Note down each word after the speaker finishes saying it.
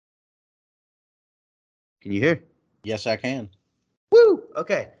Can you hear? Yes, I can. Woo!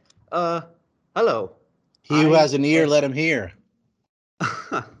 Okay. Hello. He who has an ear, let him hear.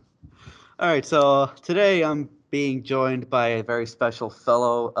 All right, so today I'm being joined by a very special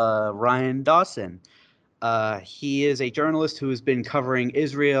fellow, Ryan Dawson. He is a journalist who has been covering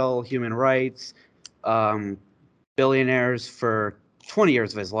Israel, human rights, billionaires for 20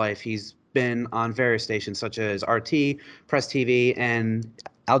 years of his life. He's been on various stations such as RT, Press TV, and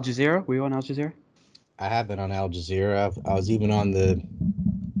Al Jazeera. Were you on Al Jazeera? I have been on Al Jazeera. I was even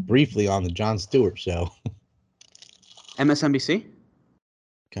briefly on the Jon Stewart show. MSNBC?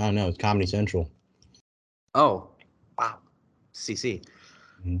 I don't know. It's Comedy Central. Oh, wow. CC.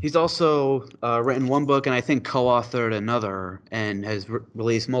 He's also written one book and I think co-authored another and has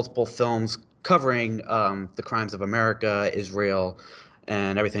released multiple films covering the crimes of America, Israel,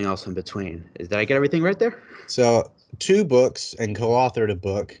 and everything else in between. Did I get everything right there? So 2 books and co-authored a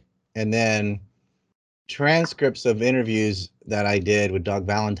book, and then transcripts of interviews that I did with Doug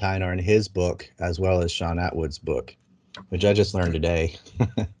Valentine are in his book, as well as Sean Atwood's book, which I just learned today.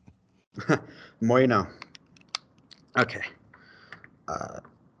 More you know. Okay.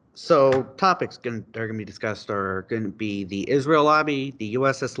 So topics that are going to be discussed are going to be the Israel lobby, the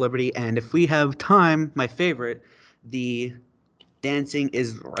USS Liberty, and if we have time, my favorite, the dancing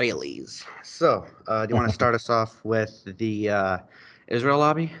Israelis. So, do you want to start us off with the Israel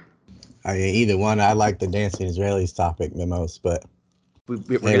lobby? Either one. I like the dancing Israelis topic the most, but we're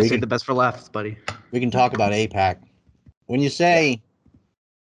going to save the best for last, buddy. We can talk about AIPAC. When you say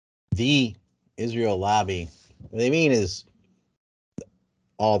the Israel lobby, what they mean is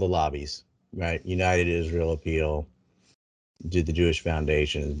all the lobbies, right? United Israel Appeal, the Jewish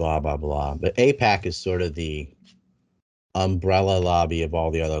Foundation, blah, blah, blah. But AIPAC is sort of the umbrella lobby of all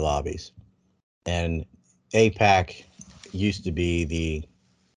the other lobbies. And AIPAC used to be the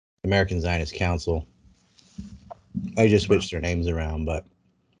American Zionist Council. They just switched their names around, but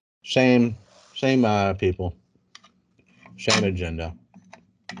same people, same agenda.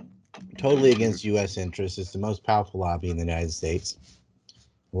 Totally against U.S. interests. It's the most powerful lobby in the United States.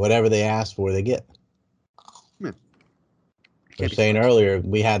 Whatever they ask for, they get. I was saying earlier,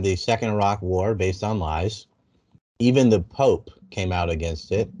 we had the second Iraq War based on lies. Even the Pope came out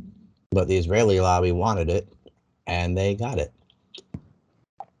against it, but the Israeli lobby wanted it, and they got it.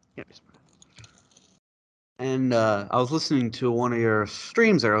 And I was listening to one of your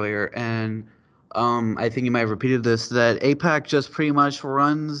streams earlier, and I think you might have repeated this, that AIPAC just pretty much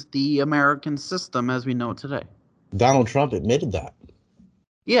runs the American system as we know it today. Donald Trump admitted that.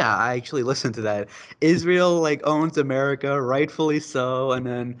 Yeah, I actually listened to that. Israel owns America, rightfully so, and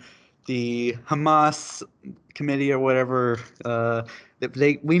then the Hamas committee or whatever,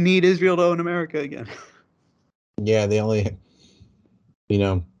 we need Israel to own America again. Yeah, they only,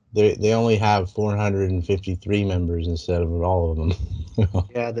 they only have 453 members instead of all of them.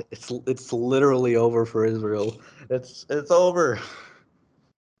 Yeah, it's literally over for Israel. It's over.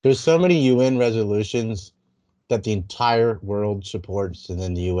 There's so many UN resolutions that the entire world supports, and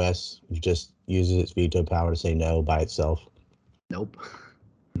then the U.S. just uses its veto power to say no by itself. Nope.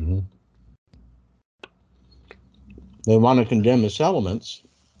 Mm-hmm. They want to condemn the settlements.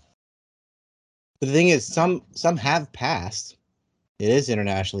 But the thing is, some have passed. It is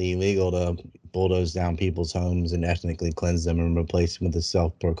internationally illegal to bulldoze down people's homes and ethnically cleanse them and replace them with the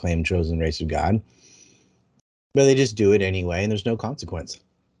self-proclaimed chosen race of God. But they just do it anyway, and there's no consequence.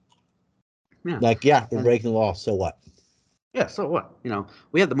 Yeah, we're breaking the law, so what? Yeah, so what?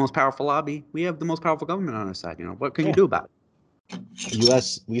 We have the most powerful lobby. We have the most powerful government on our side. What can you do about it?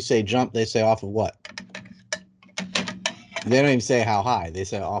 U.S., we say jump, they say off of what? They don't even say how high. They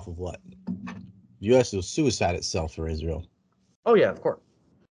say off of what? U.S. will suicide itself for Israel. Oh, yeah, of course.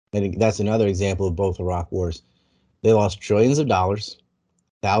 And that's another example of both Iraq wars. They lost trillions of dollars,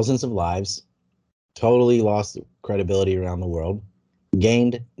 thousands of lives, totally lost credibility around the world,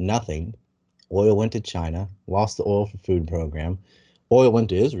 gained nothing. Oil went to China, lost the oil for food program. Oil went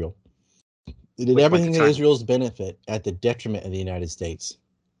to Israel. They did everything to Israel's benefit at the detriment of the United States.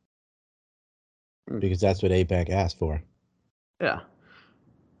 Because that's what AIPAC asked for. Yeah.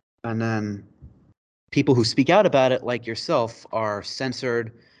 And then people who speak out about it, like yourself, are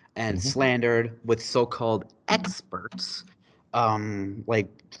censored and slandered with so-called experts, like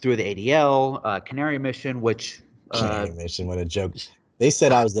through the ADL, Canary Mission, which... Canary Mission, what a joke. They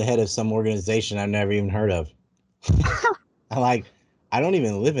said I was the head of some organization I've never even heard of. I'm like, I don't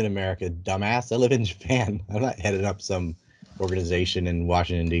even live in America, dumbass. I live in Japan. I'm not heading up some organization in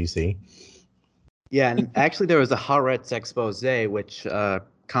Washington, D.C. Yeah, and actually there was a Haaretz expose, which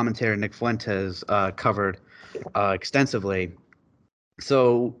commentator Nick Fuentes covered extensively.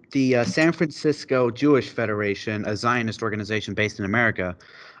 So the San Francisco Jewish Federation, a Zionist organization based in America,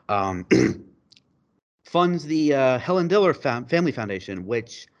 um, funds the Helen Diller Family Foundation,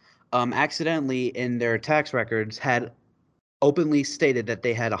 which accidentally in their tax records had openly stated that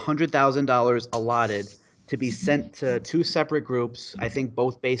they had $100,000 allotted to be sent to two separate groups, I think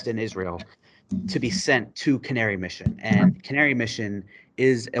both based in Israel, to be sent to Canary Mission. And Canary Mission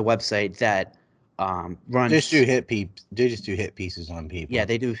is a website that Just runs. do hit peeps. They just do hit pieces on Yeah, people.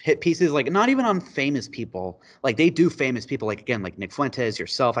 they do hit pieces, like not even on famous people. Like they do famous people, like again, like Nick Fuentes,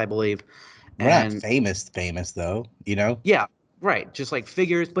 yourself, I believe. We're not And famous though. You know. yeah, right, just like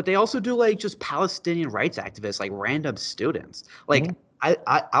figures, but they also do like just Palestinian rights activists, like random students. Like Mhm.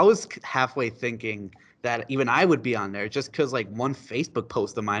 I was halfway thinking that even I would be on there just because like one Facebook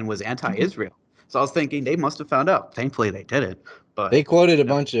post of mine was anti-Israel. So I was thinking they must have found out. Thankfully they didn't. They But quoted a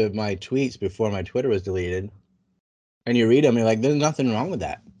no. bunch of my tweets before my Twitter was deleted, and you read them, you're like, "There's nothing wrong with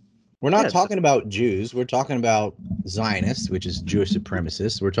that." We're not Yeah, it's talking about Jews. We're talking about Zionists, which is Jewish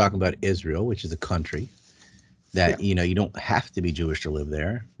supremacists. We're talking about Israel, which is a country yeah. that you don't have to be Jewish to live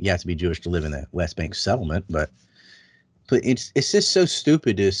there. You have to be Jewish to live in the West Bank settlement, but it's just so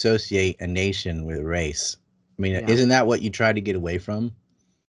stupid to associate a nation with race. I mean, Yeah. isn't that what you try to get away from?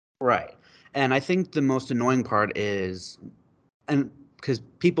 Right. And I think the most annoying part is, and because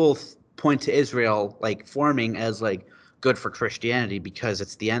people point to Israel like forming as like good for Christianity because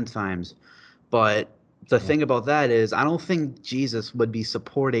it's the end times, but the thing about that is I don't think Jesus would be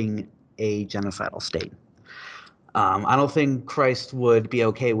supporting a genocidal state. I don't think Christ would be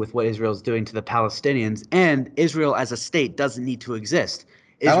okay with what Israel's doing to the Palestinians, and Israel as a state doesn't need to exist.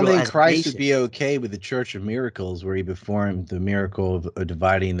 I don't Israel think as a Christ would nation. be okay with the Church of Miracles, where he performed the miracle of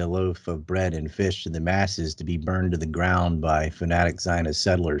dividing the loaf of bread and fish to the masses to be burned to the ground by fanatic Zionist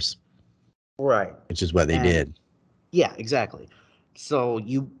settlers, Right. which is what they And did. yeah, exactly. So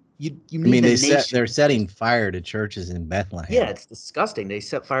you I need mean, the nation they're to setting exist. fire to churches in Yeah, Bethlehem. it's disgusting. They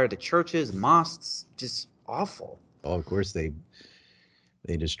set fire to churches, mosques, just awful. Oh, of course they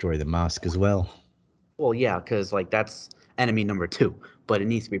destroy the mosque as well. Well, yeah, because like that's enemy number two, but it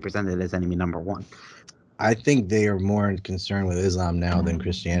needs to be presented as enemy number one. I think they are more concerned with Islam now than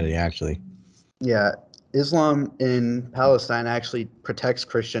Christianity, actually. Yeah, Islam in Palestine actually protects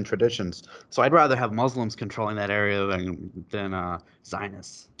Christian traditions. So I'd rather have Muslims controlling that area than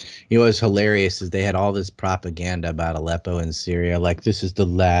Zionists. You know what's hilarious is they had all this propaganda about Aleppo and Syria, like this is the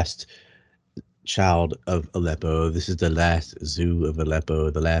last child of Aleppo, this is the last zoo of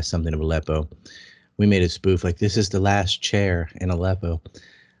Aleppo, the last something of Aleppo. We made a spoof like this is the last chair in Aleppo.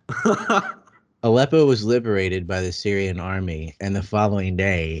 Aleppo was liberated by the Syrian army, and the following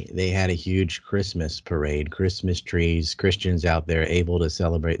day they had a huge Christmas parade, Christmas trees, Christians out there able to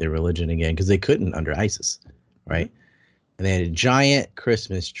celebrate their religion again because they couldn't under ISIS, Mhm. right? And they had a giant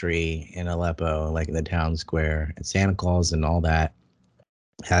Christmas tree in Aleppo, like in the town square, and Santa Claus and all that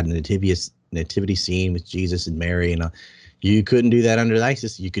had a nativity scene with Jesus and Mary, and you couldn't do that under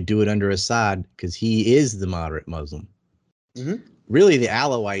ISIS. You could do it under Assad because he is the moderate Muslim. Mhm. Really, the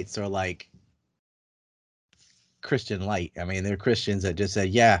Alawites are like Christian light. I mean, they're Christians that just said,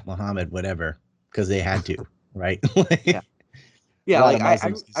 "Yeah, Muhammad, whatever," because they had to, right? Yeah. A Yeah, lot like of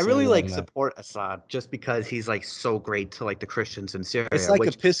Muslims I really consider like them. support Assad just because he's like so great to like the Christians in It's Syria, like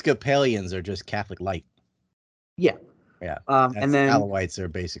which Episcopalians are just Catholic light. yeah. Yeah, And that's then Alawites are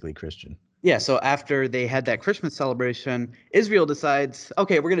basically Christian. yeah, so after they had that Christmas celebration, Israel decides,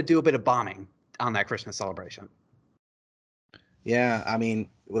 okay, we're gonna do a bit of bombing on that Christmas celebration. Yeah, I mean,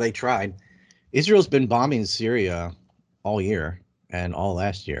 well, they tried. Israel's been bombing Syria all year and all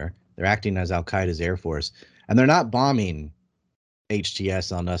last year. They're acting as Al Qaeda's air force, and they're not bombing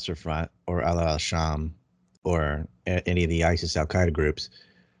HTS al Nusra Front or Al Sham or any of the ISIS Al Qaeda groups.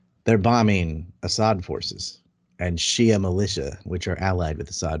 They're bombing Assad forces and Shia militia, which are allied with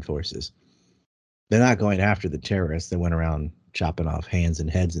Assad forces. They're not going after the terrorists that went around chopping off hands and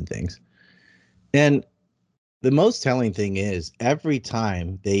heads and things. And the most telling thing is every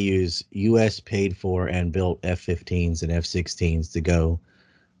time they use US paid for and built F 15s and F 16s to go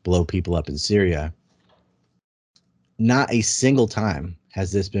blow people up in Syria, not a single time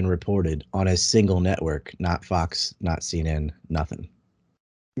has this been reported on a single network, not Fox, not CNN, nothing.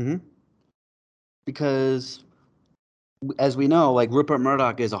 Hmm. Because as we know, like Rupert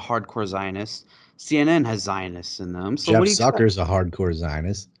Murdoch is a hardcore Zionist. CNN has Zionists in them. So what Jeff do you expect? Zucker's a hardcore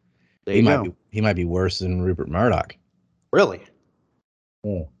Zionist. There you go. He might be worse than Rupert Murdoch. Really?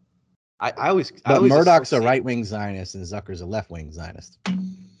 Yeah. I But always Murdoch's a associate right wing Zionist and Zucker's a left wing Zionist.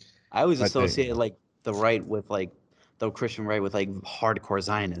 But they, like the right with like the Christian right with like hardcore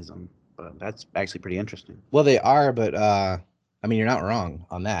Zionism. But that's actually pretty interesting. well, they are, but I mean, you're not wrong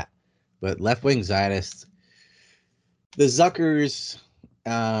on that. But left-wing Zionists, the Zuckers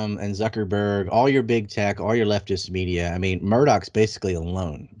and Zuckerberg, all your big tech, all your leftist media. I mean, Murdoch's basically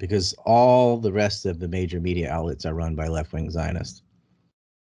alone because all the rest of the major media outlets are run by left-wing Zionists.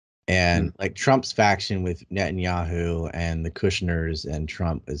 And like Trump's faction with Netanyahu and the Kushners and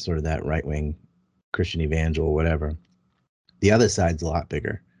Trump is sort of that right-wing Christian evangel, whatever. The other side's a lot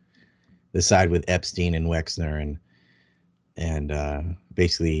bigger. The side with Epstein and Wexner and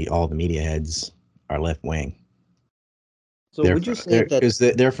basically all the media heads are left-wing. So would you say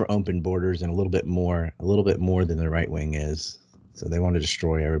that they're for open borders and a little bit more than the right wing is. So they want to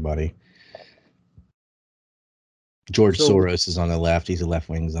destroy everybody. George Soros is on the left. He's a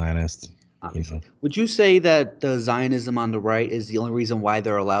left-wing Zionist. You know. Would you say that the Zionism on the right is the only reason why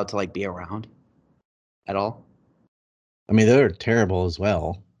they're allowed to like be around at all? I mean, they're terrible as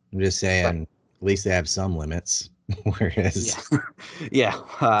well. I'm just saying, right. At least they have some limits. Whereas,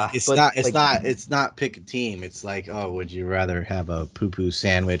 it's not pick a team. It's like, oh, would you rather have a poo-poo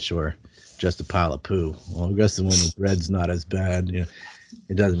sandwich or just a pile of poo? Well, I guess the one with bread's not as bad. You know,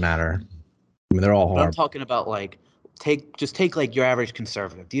 it doesn't matter. I mean, they're all hard. I'm talking about like take like your average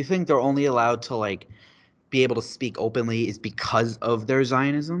conservative. Do you think they're only allowed to like be able to speak openly is because of their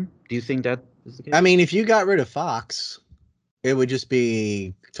Zionism? Do you think that is the case? I mean, if you got rid of Fox, it would just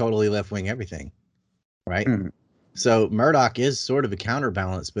be totally left-wing everything, right? Mm-hmm. So Murdoch is sort of a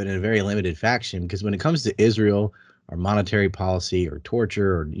counterbalance, but in a very limited faction, because when it comes to Israel or monetary policy or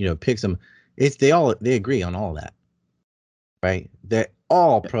torture or, you know, pick some, they agree on all that, right? They're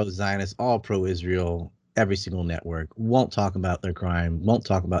all pro-Zionist, all pro-Israel, every single network, won't talk about their crime, won't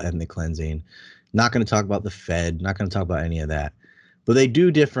talk about ethnic cleansing, not going to talk about the Fed, not going to talk about any of that. But they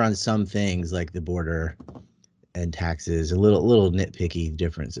do differ on some things like the border and taxes, a little nitpicky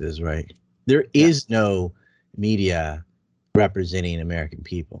differences, right? There is no media representing American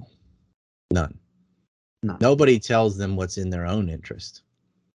people. None. Nobody tells them what's in their own interest.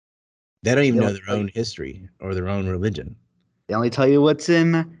 They don't even know their own history or their own religion. They only tell you what's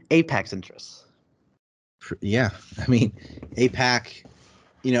in AIPAC's interests. Yeah. I mean, AIPAC,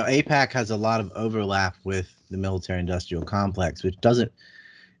 you know, AIPAC has a lot of overlap with the military-industrial complex, which doesn't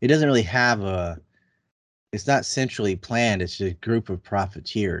really have it's not centrally planned. It's a group of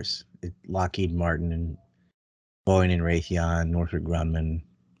profiteers. Lockheed Martin and Boeing and Raytheon, Northrop Grumman,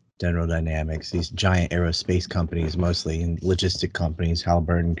 General Dynamics, these giant aerospace companies mostly, and logistic companies,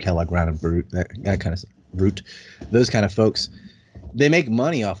 Halliburton, Kellogg, Brown & Root, that kind of Root, those kind of folks, they make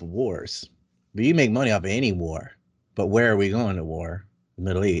money off of wars. But you make money off of any war. But where are we going to war? The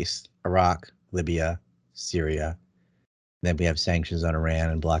Middle East, Iraq, Libya, Syria. Then we have sanctions on Iran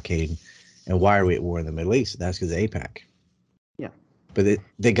and blockade. And why are we at war in the Middle East? That's because of AIPAC. Yeah. But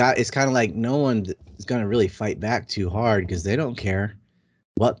it's kind of like no one is going to really fight back too hard because they don't care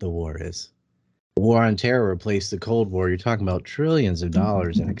what the war is. The war on terror replaced the Cold War. You're talking about trillions of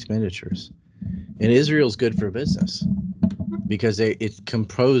dollars in expenditures. And Israel's good for business because it's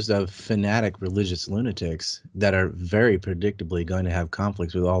composed of fanatic religious lunatics that are very predictably going to have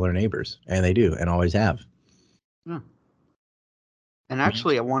conflicts with all their neighbors. And they do, and always have. Yeah. And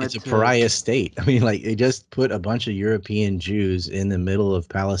actually, it's a pariah state. I mean, like, they just put a bunch of European Jews in the middle of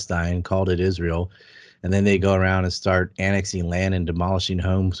Palestine, called it Israel, and then they go around and start annexing land and demolishing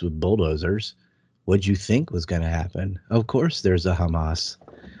homes with bulldozers. What'd you think was going to happen? Of course there's a Hamas.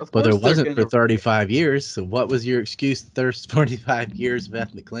 But there wasn't for 35 years, so what was your excuse for 45 years of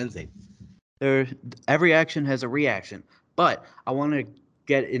ethnic cleansing? Every action has a reaction. But I want to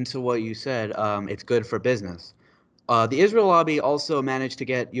get into what you said. It's good for business. The Israel lobby also managed to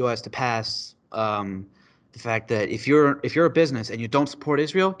get U.S. to pass the fact that if you're a business and you don't support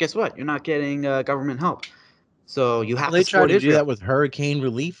Israel, guess what? You're not getting government help. So you have to support Israel. They tried to do that with hurricane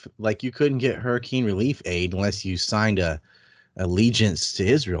relief. Like, you couldn't get hurricane relief aid unless you signed a allegiance to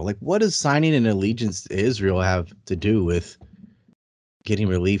Israel. Like, what does signing an allegiance to Israel have to do with getting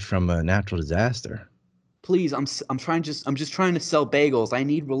relief from a natural disaster? Please, I'm just trying to sell bagels. I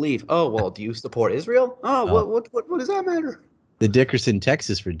need relief. Oh, well, do you support Israel? Oh, what does that matter? The Dickerson,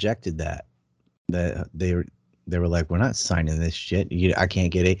 Texas rejected that. They were like, we're not signing this shit. I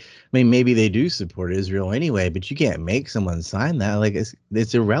can't get it. I mean, maybe they do support Israel anyway, but you can't make someone sign that. Like,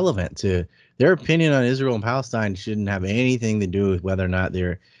 it's irrelevant to their opinion on Israel and Palestine. Shouldn't have anything to do with whether or not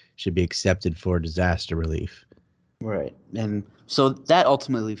they should be accepted for disaster relief. Right. And so that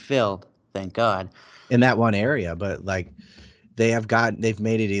ultimately failed, thank God. In that one area, but like they've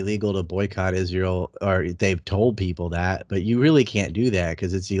made it illegal to boycott Israel, or they've told people that, but you really can't do that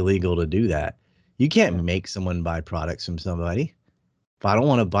because it's illegal to do that. You can't make someone buy products from somebody. If I don't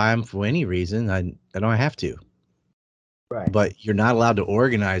want to buy them for any reason, I don't have to. Right. but you're not allowed to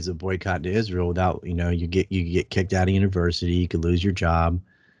organize a boycott to Israel without, you get kicked out of university, you could lose your job,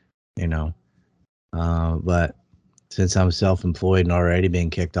 you know. But since I'm self-employed and already being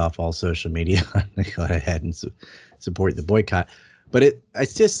kicked off all social media, I'm gonna go ahead and support the boycott. But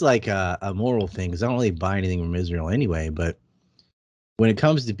it's just like a moral thing, because I don't really buy anything from Israel anyway. But when it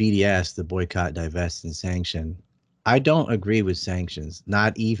comes to BDS, the boycott, divest, and sanction, I don't agree with sanctions,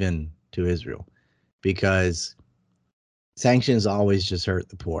 not even to Israel, because sanctions always just hurt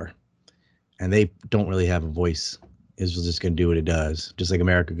the poor, and they don't really have a voice. Israel's just going to do what it does, just like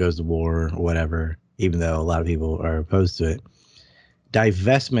America goes to war or whatever, even though a lot of people are opposed to it.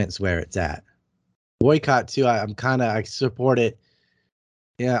 Divestment's where it's at. Boycott, too, I support it,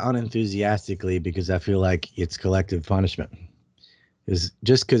 yeah, unenthusiastically, because I feel like it's collective punishment. Is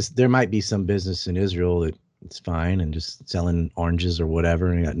just because there might be some business in Israel that it's fine and just selling oranges or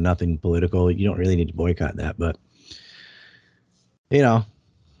whatever and got nothing political. You don't really need to boycott that, but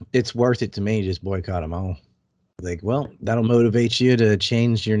it's worth it to me. Just boycott them all. Like, well, that'll motivate you to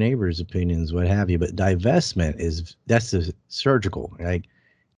change your neighbor's opinions, what have you. But divestment that's the surgical, right?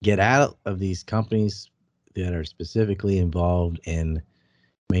 Get out of these companies that are specifically involved in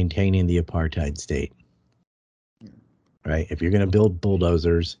maintaining the apartheid state, right? If you're going to build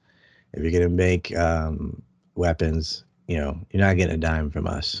bulldozers, if you're going to make weapons, you're not getting a dime from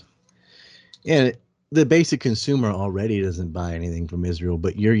us. And the basic consumer already doesn't buy anything from Israel,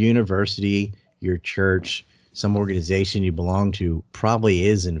 but your university, your church, some organization you belong to probably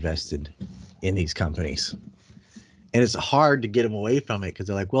is invested in these companies. And it's hard to get them away from it, because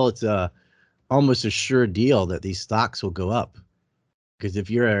they're like, well, it's almost a sure deal that these stocks will go up. Because if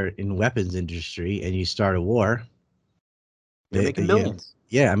you're in weapons industry and you start a war, You're making yeah, billions.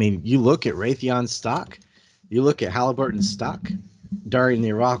 yeah. I mean, you look at Raytheon's stock, you look at Halliburton's stock during the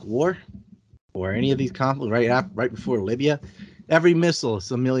Iraq War, or any of these conflicts right before Libya. Every missile is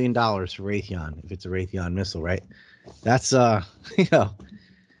 $1 million for Raytheon, if it's a Raytheon missile, right? That's you know,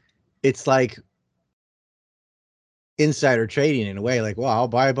 it's like insider trading in a way. Like, well, I'll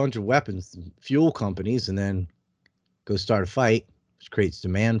buy a bunch of weapons, fuel companies, and then go start a fight, which creates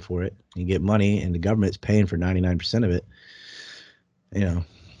demand for it. You get money, and the government's paying for 99% of it.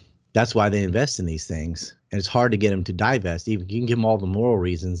 That's why they invest in these things. And it's hard to get them to divest. Even you can give them all the moral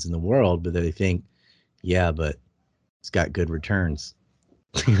reasons in the world, but they think, yeah, but it's got good returns.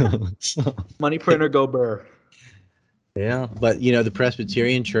 So, Money printer go burr. yeah, but the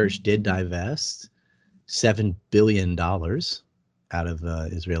Presbyterian Church did divest $7 billion out of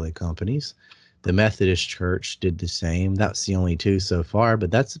Israeli companies. The Methodist Church did the same. That's the only two so far,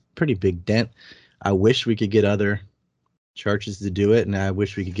 but that's a pretty big dent. I wish we could get other churches to do it, and I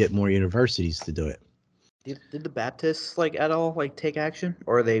wish we could get more universities to do it. Did the Baptists at all take action,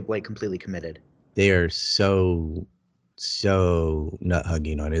 or are they completely committed? They are so nut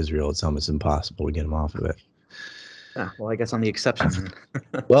hugging on Israel. It's almost impossible to get them off of it. Ah, well, I guess I'm the exception.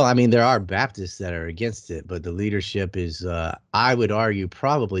 Well, I mean, there are Baptists that are against it, but the leadership is, I would argue,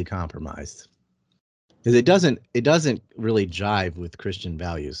 probably compromised, because it doesn't really jive with Christian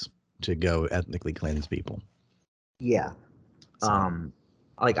values to go ethnically cleanse people. Yeah. So,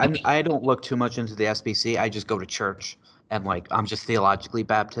 I don't look too much into the SBC. I just go to church, and I'm just theologically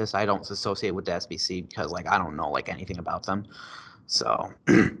Baptist. I don't associate with the SBC because I don't know anything about them. So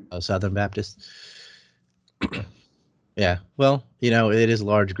Southern Baptist. Yeah. Well, it is a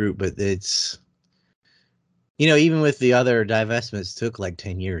large group, but it's, even with the other divestments, took like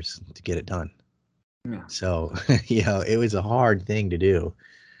 10 years to get it done. yeah. So, it was a hard thing to do.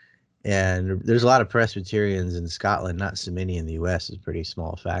 And there's a lot of Presbyterians in Scotland, not so many in the U.S. It's a pretty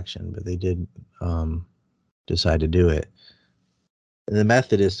small faction, but they did decide to do it. And the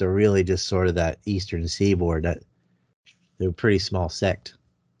Methodists are really just sort of that Eastern Seaboard. That they're a pretty small sect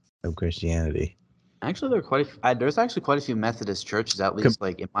of Christianity. Actually, there's actually quite a few Methodist churches, at Com- least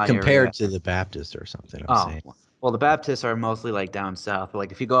in my area. compared to the Baptist or something, I'm Oh, saying. well, the Baptists are mostly down south.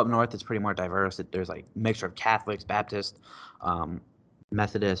 But if you go up north, it's pretty more diverse. There's mixture of Catholics, Baptists, um,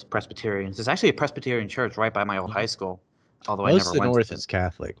 Methodists, Presbyterians. There's actually a Presbyterian church right by my old high school, although I Most never of the went North to it. is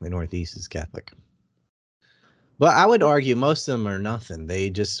Catholic. The Northeast is Catholic. But I would argue most of them are nothing. They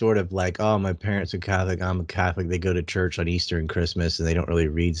just sort of like, oh, my parents are Catholic, I'm a Catholic. They go to church on Easter and Christmas, and they don't really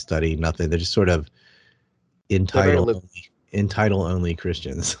read, study, nothing. They're just sort of They're very entitle only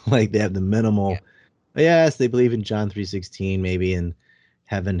Christians. Like they have the yeah. minimal. Yes, they believe in John 3:16, maybe in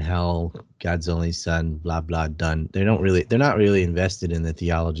heaven, hell, God's only son, blah blah, done. They're not really invested in the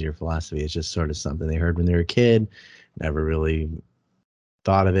theology or philosophy. It's just sort of something they heard when they were a kid, never really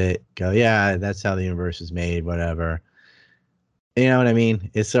thought of it. Go, yeah, that's how the universe is made, whatever. You know what I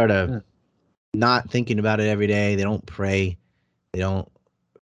mean? It's sort of, Yeah. not thinking about it every day. They don't pray. They don't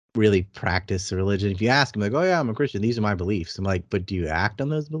really practice the religion. If you ask them, like, oh yeah, I'm a Christian, these are my beliefs. I'm like, but do you act on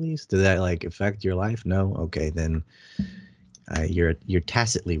those beliefs? Does that like affect your life? No. Okay, then you're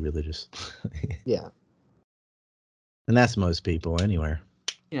tacitly religious. Yeah. And that's most people anywhere.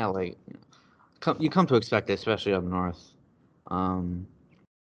 Yeah, like you come to expect it, especially up north. Um,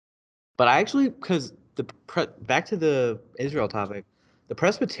 but I actually, because back to the Israel topic, the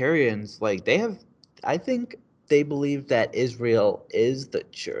Presbyterians, like they have, I think they believe that Israel is the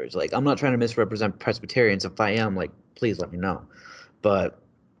church. Like I'm not trying to misrepresent Presbyterians. If I am, like please let me know. But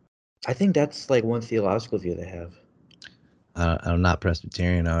I think that's like one theological view they have. I'm not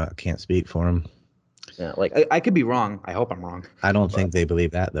Presbyterian. I can't speak for them. Yeah, like I could be wrong. I hope I'm wrong. I don't But think they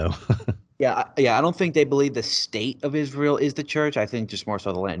believe that though. yeah, yeah, I don't think they believe the state of Israel is the church. I think just more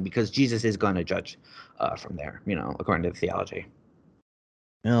so the land, because Jesus is going to judge from there, according to the theology.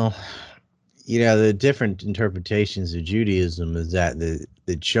 Well, the different interpretations of Judaism is that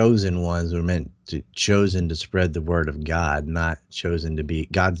the chosen ones were chosen to spread the word of God, not chosen to be.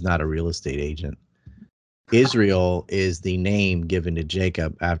 God's not a real estate agent. Israel is the name given to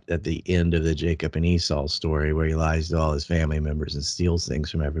Jacob at the end of the Jacob and Esau story, where he lies to all his family members and steals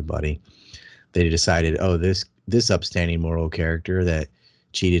things from everybody. They decided, oh, this upstanding moral character that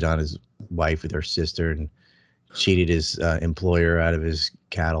cheated on his wife with her sister and cheated his employer out of his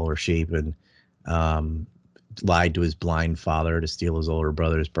cattle or sheep, and lied to his blind father to steal his older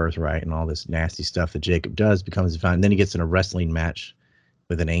brother's birthright, and all this nasty stuff that Jacob does becomes fine. And then he gets in a wrestling match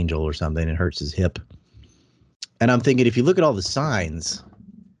with an angel or something and hurts his hip. And I'm thinking, if you look at all the signs,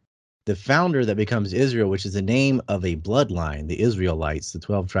 the founder that becomes Israel, which is the name of a bloodline, the Israelites, the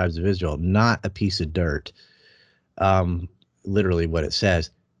 12 tribes of Israel, not a piece of dirt, literally what it says,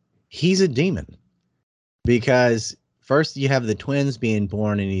 he's a demon. Because first you have the twins being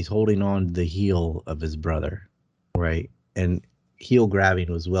born and he's holding on to the heel of his brother, right? And heel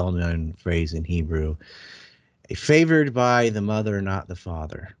grabbing was a well-known phrase in Hebrew. Favored by the mother, not the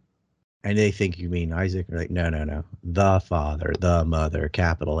father. And they think you mean Isaac. They're like, no, no, no. The father, the mother,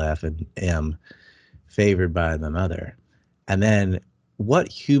 capital F and M, favored by the mother. And then what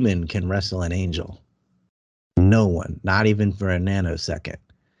human can wrestle an angel? No one, not even for a nanosecond.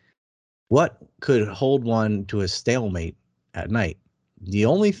 What could hold one to a stalemate at night? The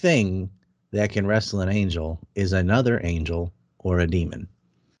only thing that can wrestle an angel is another angel or a demon.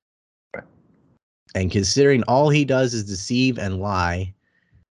 And considering all he does is deceive and lie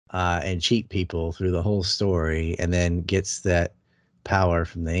and cheat people through the whole story, and then gets that power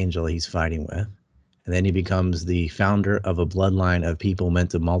from the angel he's fighting with, and then he becomes the founder of a bloodline of people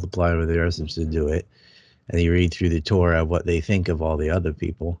meant to multiply with the earth to do it, and you read through the Torah what they think of all the other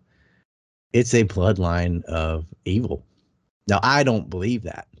people, it's a bloodline of evil. Now, I don't believe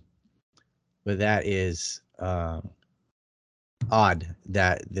that, but that is odd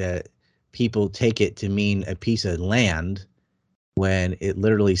that people take it to mean a piece of land when it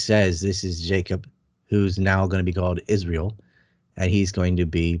literally says this is Jacob, who's now going to be called Israel, and he's going to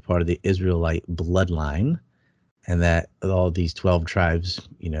be part of the Israelite bloodline, and that all these 12 tribes,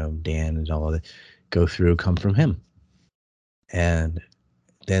 Dan and all of that, come from him. And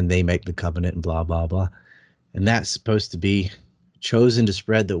then they make the covenant and blah, blah, blah. And that's supposed to be chosen to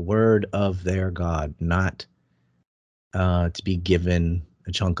spread the word of their God, not to be given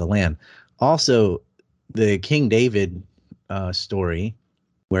a chunk of land. Also, the King David story,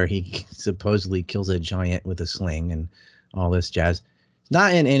 where he supposedly kills a giant with a sling and all this jazz,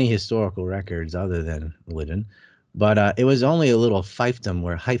 not in any historical records other than religion, but it was only a little fiefdom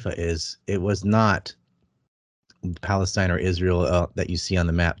where Haifa is. It was not Palestine or Israel that you see on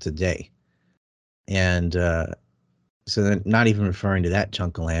the map today. And so they're not even referring to that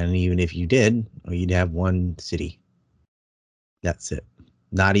chunk of land. And even if you did, you'd have one city. That's it.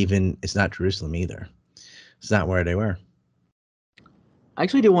 It's not Jerusalem either. It's not where they were. I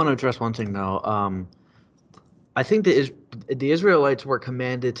actually do want to address one thing though. I think the Israelites were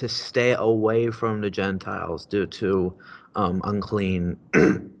commanded to stay away from the Gentiles due to unclean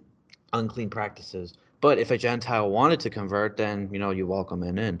unclean practices. But if a Gentile wanted to convert, then you welcome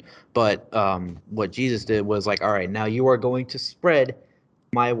him in. But what Jesus did was like, all right, now you are going to spread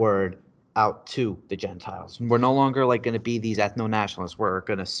my word out to the Gentiles. We're no longer like going to be these ethno-nationalists. We're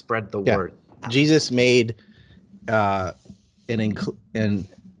going to spread the word out. Jesus made an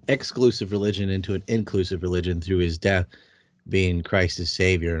exclusive religion into an inclusive religion through his death, being Christ as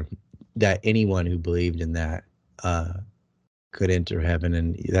Savior, that anyone who believed in that could enter heaven.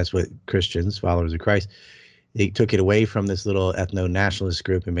 And that's what Christians, followers of Christ, they took it away from this little ethno-nationalist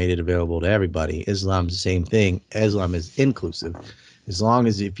group and made it available to everybody. Islam's the same thing. Islam is inclusive. As long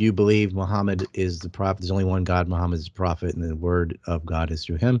as if you believe Muhammad is the prophet, there's only one God, Muhammad is the prophet, and the word of God is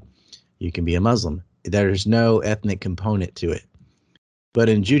through him, you can be a Muslim. There's no ethnic component to it. But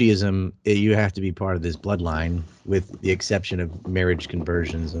in Judaism, you have to be part of this bloodline, with the exception of marriage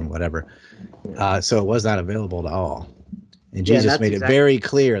conversions and whatever. So it was not available to all. And Jesus made it very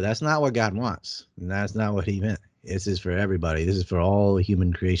clear that's not what God wants. And that's not what he meant. This is for everybody. This is for all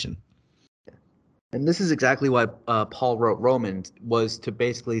human creation. And this is exactly why Paul wrote Romans, was to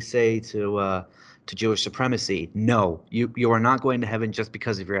basically say to Jewish supremacy, no, you are not going to heaven just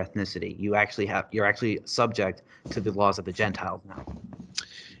because of your ethnicity. You're actually subject to the laws of the Gentiles now.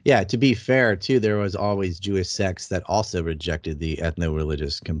 Yeah, to be fair, too, there was always Jewish sects that also rejected the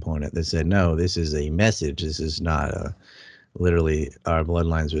ethno-religious component. They said, no, this is a message. This is not literally our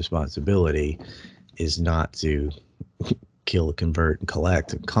bloodline's responsibility is not to kill, convert, and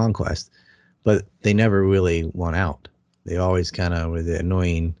collect and conquest. But they never really won out. They always kind of were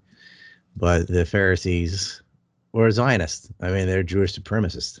annoying. But the Pharisees were Zionists. I mean, they're Jewish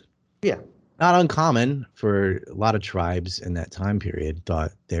supremacists. Yeah. Not uncommon for a lot of tribes in that time period,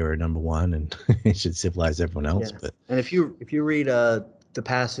 thought they were number one and should civilize everyone else. Yeah. But and if you read the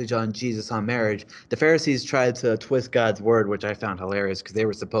passage on Jesus on marriage, the Pharisees tried to twist God's word, which I found hilarious because they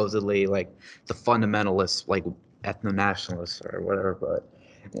were supposedly like the fundamentalists, like ethno-nationalists or whatever. But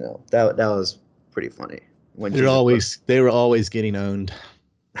that was pretty funny when they were always getting owned.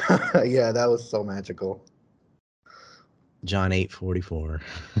 Yeah, that was so magical. John 8:44.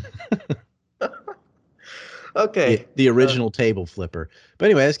 Okay. The original table flipper. But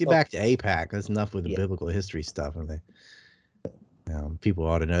anyway, let's get back to AIPAC. That's enough with the biblical history stuff. I think people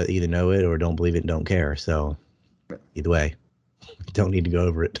ought to either know it or don't believe it and don't care. So either way, don't need to go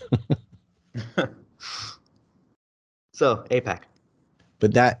over it. So AIPAC.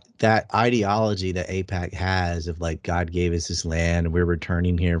 But that ideology that AIPAC has of like God gave us this land and we're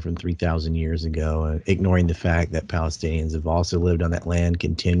returning here from 3,000 years ago, and ignoring the fact that Palestinians have also lived on that land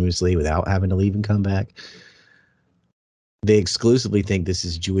continuously without having to leave and come back. They exclusively think this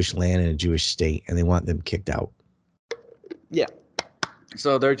is Jewish land and a Jewish state, and they want them kicked out. Yeah.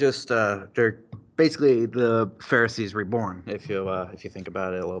 So they're just they're basically the Pharisees reborn, if you think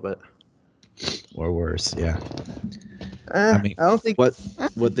about it a little bit. Or worse, yeah. I mean, I don't think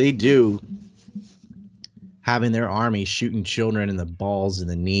what they do, having their army shooting children in the balls and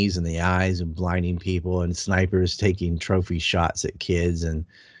the knees and the eyes and blinding people, and snipers taking trophy shots at kids, and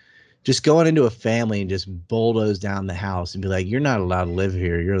just going into a family and just bulldoze down the house and be like, you're not allowed to live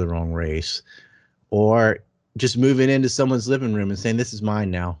here. You're the wrong race. Or just moving into someone's living room and saying, this is mine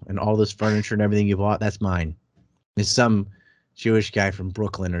now. And all this furniture and everything you bought, that's mine. It's some Jewish guy from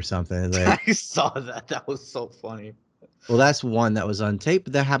Brooklyn or something. Like, I saw that. That was so funny. Well, that's one that was on tape,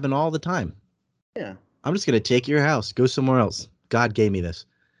 but that happened all the time. Yeah. I'm just going to take your house. Go somewhere else. God gave me this.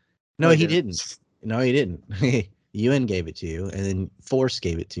 No, he didn't. No, he didn't. UN gave it to you, and then Force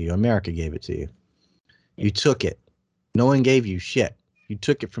gave it to you. America gave it to you. You took it. No one gave you shit. You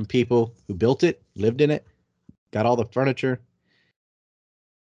took it from people who built it, lived in it, got all the furniture,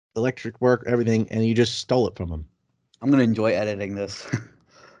 electric work, everything, and you just stole it from them. I'm gonna enjoy editing this.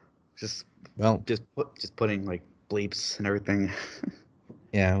 just putting like bleeps and everything.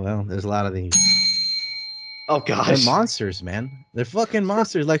 Yeah, well, there's a lot of these. Oh gosh. They're monsters, man. They're fucking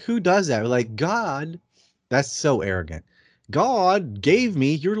monsters. Like, who does that? Like, God, that's so arrogant. God gave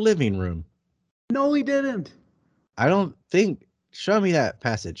me your living room. No, he didn't. I don't think. Show me that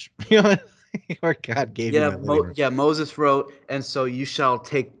passage. Where God gave you my living room. Yeah, Moses wrote, and so you shall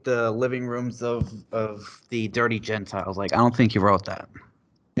take the living rooms of the dirty Gentiles. Like, I don't think he wrote that.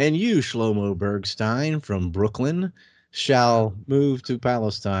 And you, Shlomo Bergstein from Brooklyn, shall move to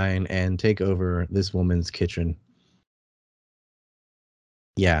Palestine and take over this woman's kitchen.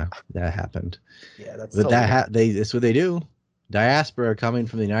 Yeah, that happened. Yeah, that's but that's what they do. Diaspora coming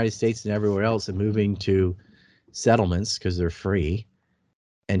from the United States and everywhere else and moving to settlements because they're free,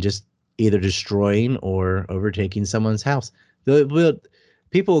 and just either destroying or overtaking someone's house.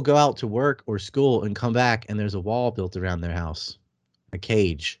 People will go out to work or school and come back, and there's a wall built around their house, a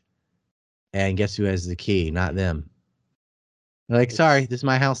cage. And guess who has the key? Not them. They're like, sorry, this is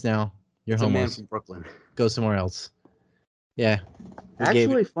my house now. You're homeless. A man from Brooklyn. Go somewhere else. Yeah. We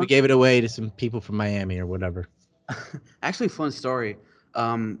Actually, gave it away to some people from Miami or whatever. Actually, fun story.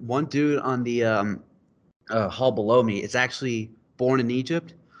 One dude on the hall below me is actually born in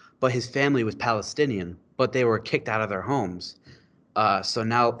Egypt, but his family was Palestinian, but they were kicked out of their homes. So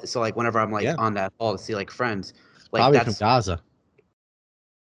like whenever I'm like on that hall to see like friends, like probably from Gaza.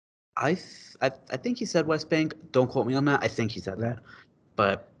 I think he said West Bank. Don't quote me on that. I think he said that,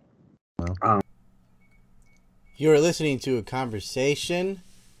 but You are listening to a conversation.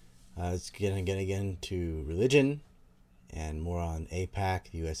 It's getting into religion and more on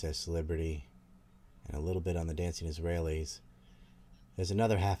AIPAC, the USS Liberty, and a little bit on the Dancing Israelis. There's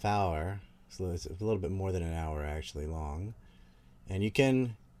another half hour, so it's a little bit more than an hour actually long. And you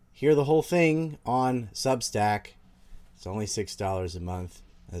can hear the whole thing on Substack. It's only $6 a month.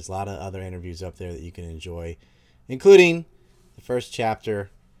 There's a lot of other interviews up there that you can enjoy, including the first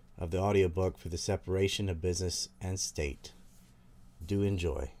chapter of the audiobook for the separation of business and state. Do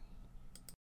enjoy.